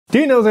Do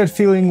you know that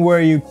feeling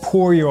where you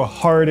pour your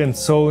heart and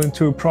soul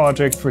into a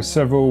project for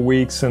several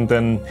weeks and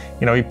then,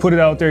 you put it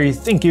out there, you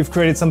think you've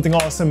created something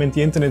awesome and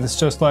the internet is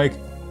just like,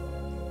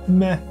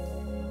 meh.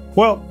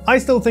 Well, I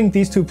still think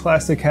these two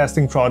plastic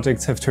casting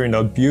projects have turned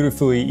out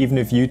beautifully, even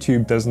if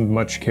YouTube doesn't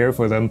much care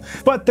for them.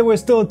 But there was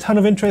still a ton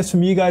of interest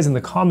from you guys in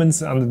the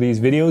comments under these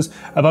videos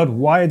about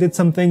why I did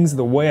some things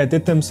the way I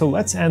did them, so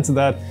let's answer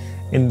that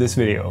in this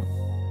video.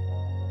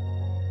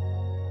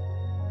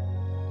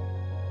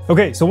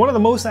 Okay, so one of the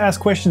most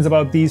asked questions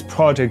about these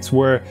projects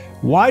were,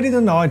 why did I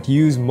not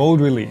use mold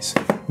release?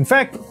 In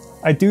fact,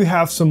 I do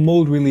have some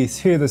mold release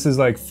here. This is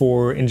like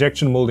for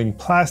injection molding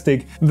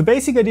plastic. The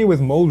basic idea with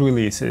mold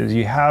release is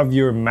you have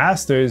your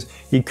masters,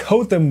 you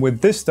coat them with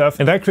this stuff,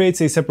 and that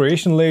creates a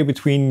separation layer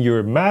between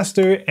your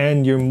master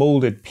and your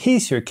molded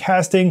piece you're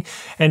casting,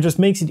 and just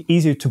makes it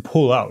easier to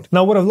pull out.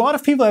 Now, what a lot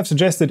of people have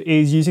suggested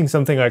is using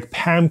something like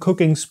pan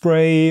cooking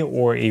spray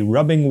or a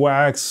rubbing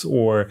wax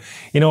or,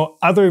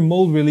 other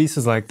mold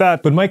releases like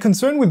that. But my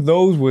concern with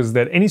those was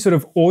that any sort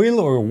of oil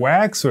or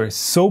wax or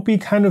soapy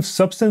kind of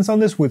substance on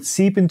this would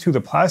seep into the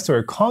plaster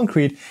or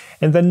concrete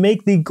and then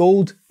make the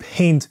gold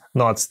paint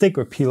not stick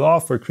or peel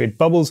off or create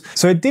bubbles.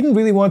 So I didn't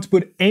really want to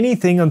put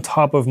anything on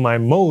top of my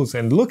molds.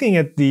 And looking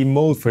at the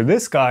mold for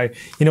this guy,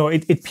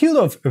 it peeled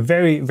off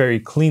very, very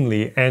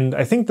cleanly. And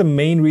I think the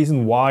main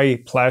reason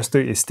why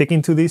plaster is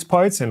sticking to these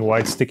parts and why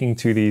it's sticking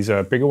to these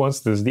bigger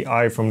ones, there's the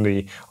eye from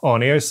the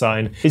on-air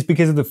sign, is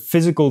because of the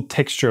physical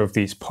texture of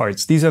these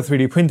parts. These are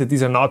 3D printed,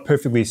 these are not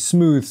perfectly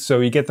smooth, so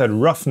you get that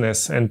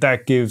roughness and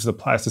that gives the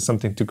plaster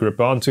something to grip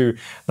onto.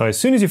 Now, as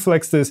soon as you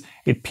flex this,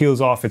 it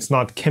peels off. It's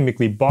not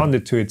chemically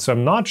bonded to it, so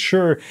I'm not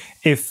sure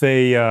if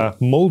a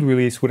mold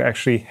release would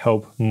actually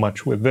help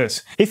much with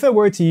this. If I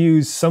were to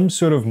use some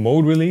sort of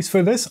mold release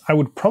for this, I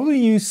would probably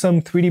use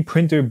some 3D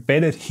printer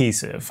bed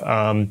adhesive,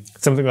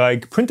 something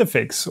like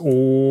Printafix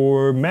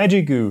or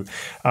Magic Goo,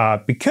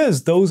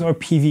 because those are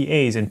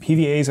PVAs, and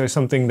PVAs are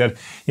something that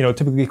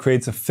typically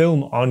creates a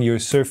film on your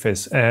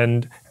surface,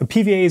 and a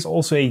PVA is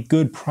also a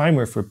good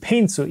primer for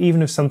paint, so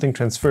even if something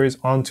transfers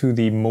onto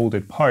the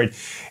molded part,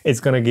 it's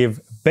going to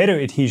give better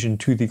adhesion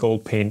to the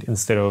gold paint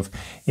instead of,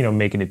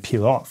 making it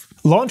peel off.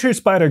 Launcher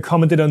Spider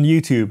commented on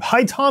YouTube,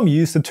 "Hi Tom, you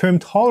used the term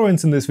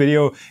tolerance in this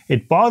video.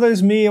 It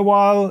bothers me a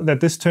while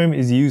that this term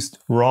is used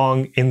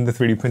wrong in the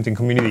 3D printing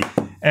community."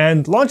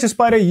 And Launcher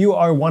Spider, you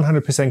are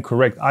 100%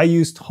 correct. I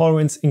used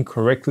tolerance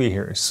incorrectly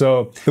here.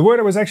 So the word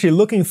I was actually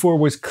looking for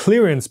was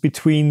clearance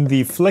between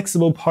the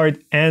flexible part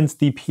and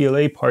the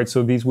PLA part,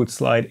 so these would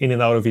slide in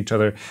and out of each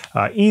other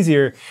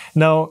easier.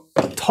 Now,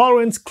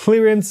 tolerance,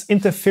 clearance,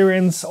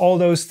 interference, all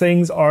those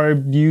things are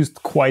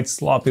used quite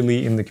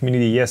sloppily in the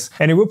community, yes.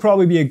 And it would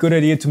probably be a good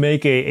idea to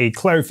make a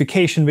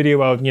clarification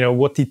video about,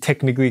 what the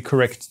technically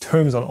correct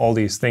terms on all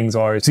these things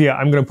are. So yeah,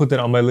 I'm gonna put that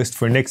on my list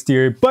for next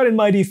year. But in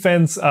my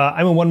defense,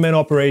 I'm a one-man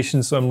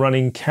operation, so I'm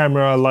running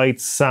camera,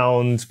 lights,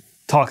 sound,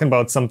 talking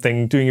about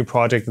something, doing a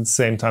project at the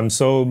same time.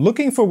 So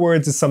looking for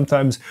words is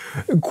sometimes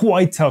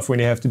quite tough when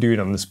you have to do it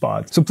on the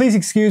spot. So please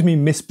excuse me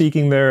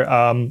misspeaking there.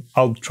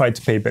 I'll try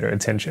to pay better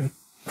attention.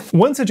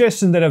 One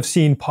suggestion that I've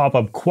seen pop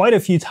up quite a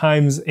few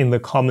times in the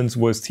comments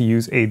was to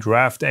use a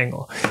draft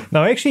angle.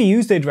 Now, I actually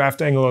used a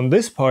draft angle on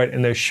this part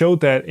and I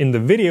showed that in the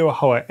video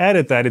how I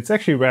added that. It's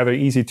actually rather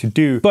easy to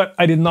do, but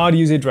I did not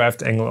use a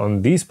draft angle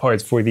on these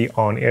parts for the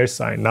on-air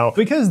sign. Now,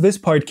 because this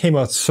part came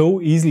out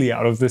so easily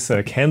out of this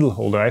candle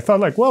holder, I thought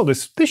like, well,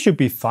 this should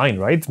be fine,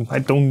 right? I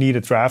don't need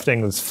a draft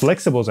angle. It's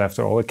flexibles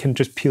after all. It can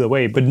just peel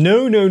away. But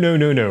no.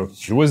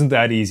 It wasn't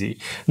that easy.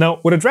 Now,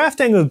 what a draft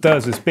angle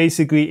does is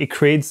basically it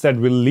creates that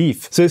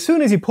relief. So as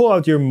soon as you pull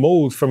out your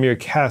mold from your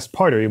cast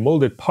part or your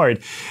molded part,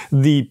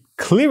 the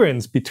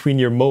clearance between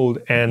your mold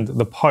and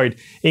the part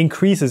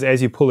increases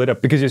as you pull it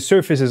up because your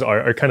surfaces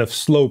are kind of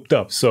sloped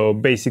up. So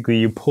basically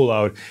you pull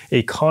out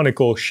a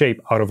conical shape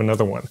out of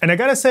another one. And I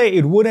gotta say,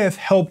 it would have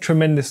helped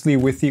tremendously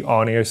with the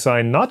on-air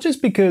sign, not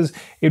just because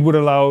it would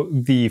allow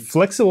the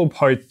flexible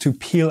part to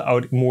peel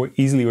out more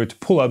easily or to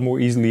pull out more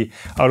easily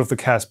out of the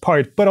cast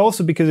part, but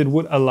also because it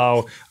would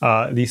allow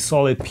the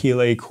solid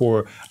PLA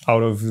core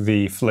out of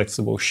the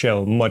flexible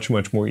shell much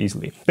more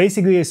easily.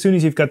 Basically, as soon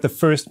as you've got the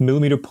first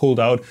millimeter pulled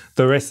out,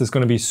 the rest is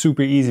going to be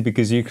super easy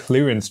because your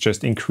clearance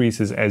just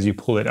increases as you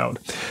pull it out.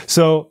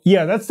 So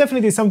yeah, that's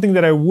definitely something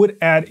that I would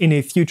add in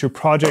a future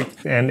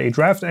project, and a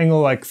draft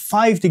angle like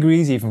 5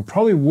 degrees even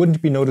probably wouldn't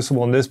be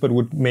noticeable on this, but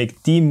would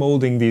make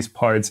demolding these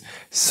parts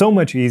so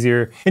much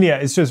easier. And yeah,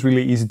 it's just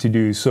really easy to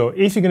do. So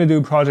if you're going to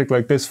do a project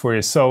like this for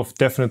yourself,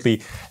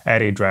 definitely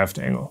add a draft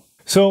angle.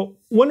 So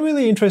one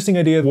really interesting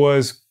idea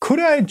was, could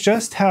I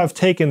just have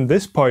taken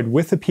this part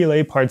with the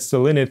PLA part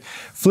still in it,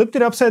 flipped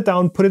it upside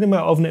down, put it in my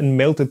oven and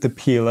melted the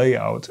PLA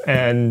out?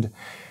 And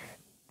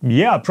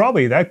Yeah,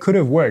 probably, that could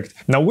have worked.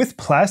 Now with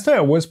plaster,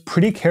 I was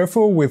pretty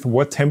careful with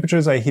what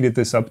temperatures I heated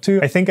this up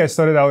to. I think I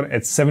started out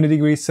at 70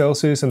 degrees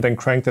Celsius and then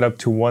cranked it up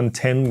to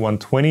 110,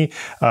 120,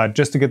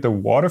 just to get the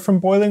water from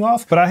boiling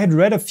off. But I had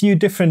read a few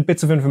different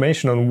bits of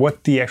information on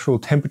what the actual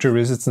temperature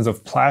resistance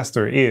of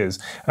plaster is.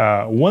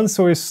 One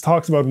source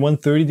talks about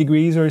 130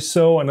 degrees or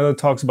so, another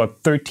talks about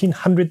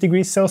 1300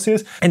 degrees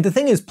Celsius. And the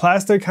thing is,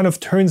 plaster kind of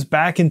turns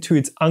back into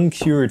its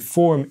uncured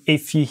form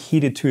if you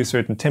heat it to a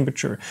certain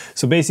temperature.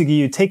 So basically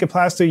you take a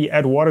plaster, you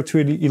add water to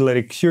it, you let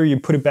it cure, you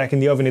put it back in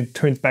the oven, it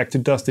turns back to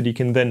dust that you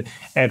can then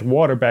add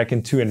water back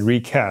into and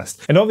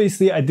recast. And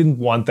obviously I didn't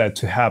want that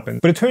to happen.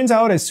 But it turns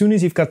out as soon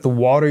as you've got the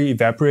water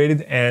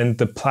evaporated and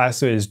the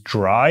plaster is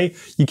dry,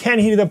 you can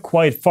heat it up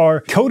quite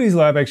far. Cody's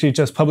lab actually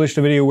just published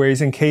a video where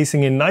he's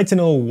encasing a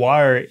nitinol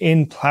wire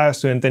in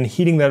plaster and then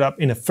heating that up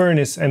in a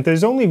furnace, and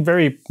there's only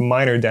very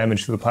minor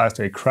damage to the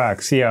plaster. It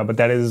cracks, yeah, but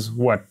that is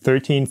what,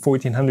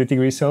 1400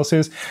 degrees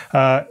Celsius?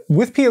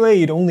 With PLA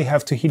you'd only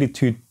have to heat it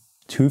to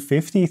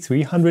 250,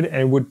 300 and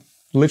it would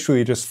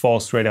literally just fall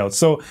straight out.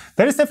 So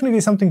that is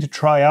definitely something to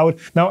try out.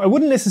 Now, I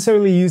wouldn't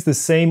necessarily use the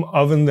same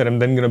oven that I'm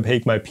then going to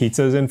bake my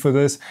pizzas in for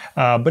this,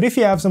 but if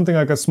you have something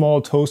like a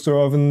small toaster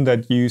oven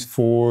that you use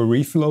for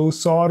reflow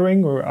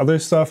soldering or other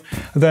stuff,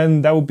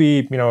 then that would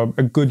be, you know,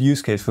 a good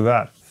use case for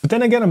that. But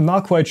then again, I'm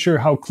not quite sure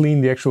how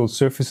clean the actual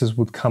surfaces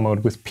would come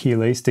out with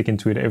PLA sticking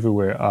to it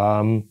everywhere.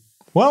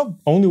 Well,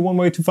 only one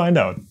way to find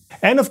out.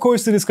 And of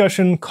course the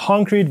discussion,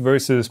 concrete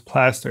versus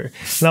plaster.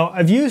 Now,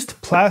 I've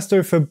used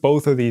plaster for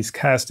both of these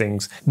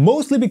castings,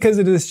 mostly because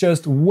it is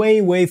just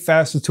way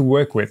faster to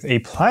work with. A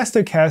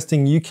plaster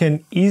casting you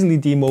can easily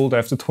demold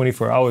after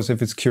 24 hours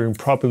if it's curing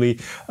properly.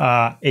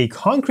 A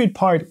concrete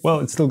part,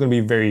 well, it's still going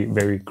to be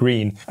very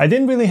green. I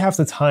didn't really have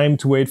the time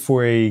to wait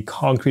for a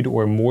concrete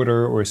or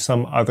mortar or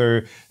some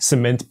other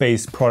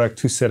cement-based product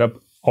to set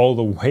up all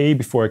the way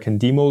before I can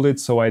demold it,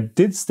 so I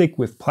did stick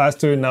with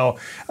plaster. Now,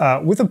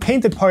 with a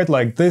painted part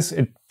like this,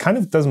 it kind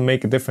of doesn't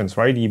make a difference,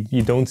 right?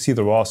 You don't see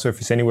the raw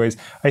surface anyways.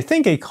 I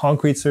think a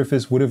concrete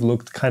surface would have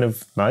looked kind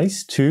of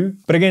nice too.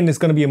 But again, it's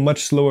going to be a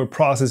much slower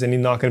process and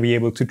you're not going to be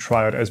able to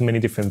try out as many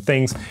different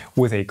things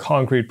with a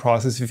concrete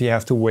process if you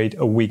have to wait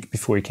a week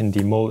before you can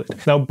demold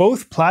it. Now,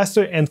 both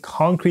plaster and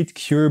concrete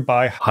cure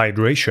by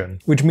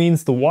hydration, which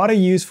means the water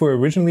used for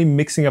originally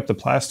mixing up the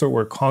plaster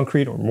or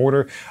concrete or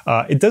mortar,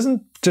 it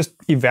doesn't just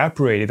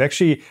evaporate. It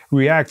actually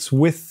reacts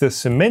with the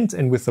cement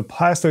and with the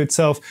plaster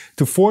itself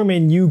to form a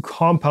new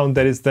compound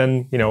that is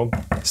then, you know,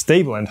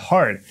 stable and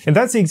hard. And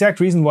that's the exact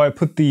reason why I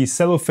put the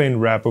cellophane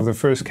wrap of the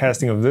first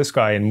casting of this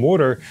guy in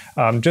mortar,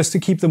 just to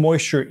keep the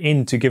moisture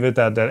in, to give it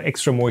that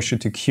extra moisture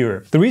to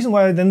cure. The reason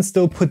why I then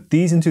still put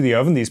these into the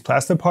oven, these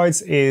plaster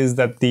parts, is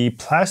that the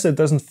plaster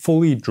doesn't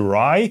fully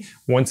dry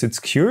once it's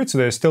cured, so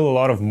there's still a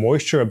lot of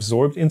moisture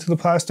absorbed into the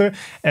plaster,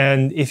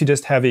 and if you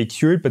just have a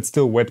cured but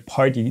still wet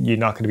part, you're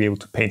not going to be able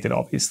to paint it,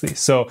 obviously.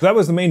 So that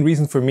was the main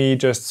reason for me,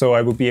 just so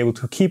I would be able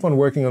to keep on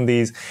working on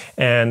these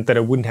and that I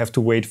wouldn't have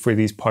to wait for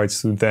these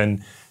parts to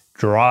then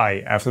dry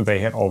after they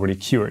had already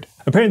cured.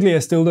 Apparently, I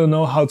still don't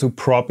know how to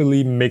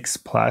properly mix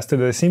plaster.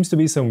 There seems to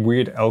be some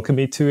weird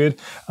alchemy to it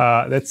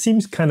that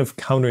seems kind of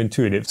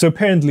counterintuitive. So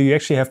apparently you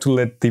actually have to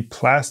let the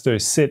plaster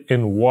sit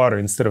in water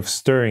instead of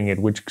stirring it,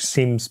 which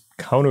seems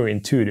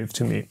counterintuitive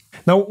to me.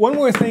 Now, one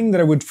more thing that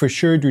I would for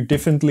sure do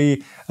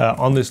differently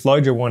on this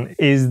larger one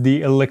is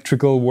the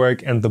electrical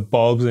work and the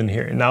bulbs in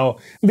here. Now,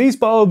 these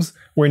bulbs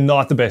were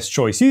not the best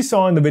choice. You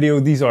saw in the video,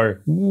 these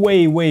are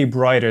way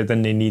brighter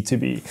than they need to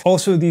be.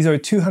 Also, these are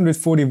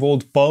 240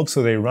 volt bulbs,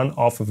 so they run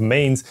off of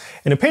mains.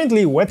 And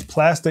apparently wet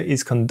plaster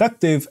is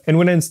conductive. And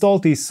when I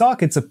installed these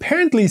sockets,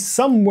 apparently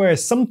somewhere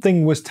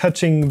something was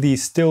touching the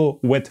still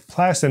wet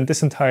plaster, and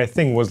this entire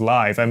thing was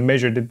live. I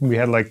measured it, we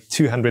had like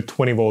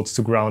 220 volts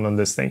to ground on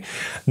this thing.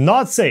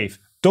 Not safe.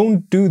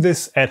 Don't do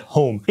this at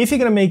home. If you're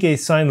gonna make a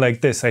sign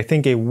like this, I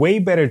think a way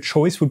better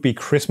choice would be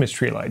Christmas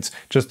tree lights.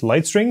 Just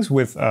light strings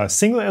with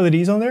single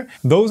LEDs on there.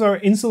 Those are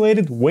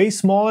insulated, way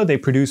smaller, they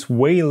produce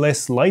way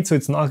less light, so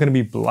it's not gonna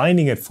be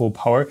blinding at full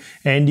power,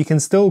 and you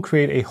can still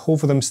create a hole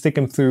for them, stick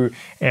them through,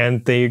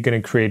 and they're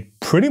gonna create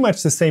pretty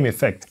much the same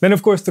effect. Then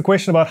of course the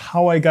question about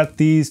how I got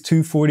these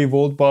 240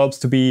 volt bulbs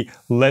to be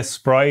less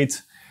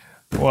bright,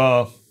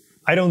 well,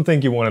 I don't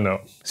think you want to know.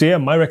 So yeah,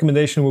 my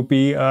recommendation would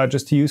be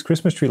just to use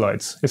Christmas tree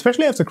lights.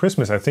 Especially after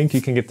Christmas, I think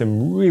you can get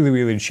them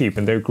really cheap,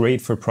 and they're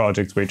great for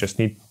projects where you just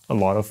need a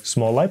lot of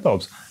small light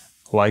bulbs,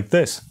 like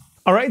this.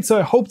 Alright, so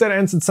I hope that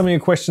answered some of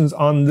your questions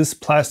on this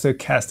plaster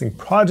casting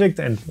project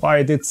and why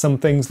I did some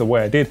things the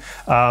way I did.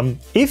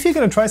 If you're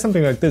gonna try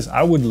something like this,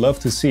 I would love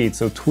to see it,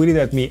 so tweet it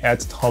at me at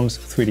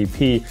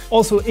Toms3DP.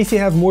 Also, if you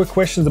have more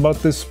questions about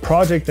this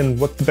project and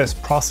what the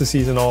best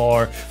processes and all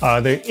are,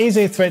 there is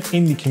a thread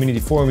in the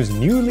community forums,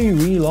 newly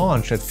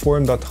relaunched at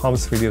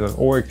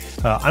forum.toms3d.org.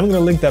 I'm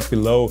gonna link that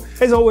below.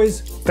 As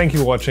always, thank you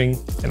for watching,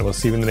 and we'll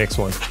see you in the next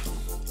one.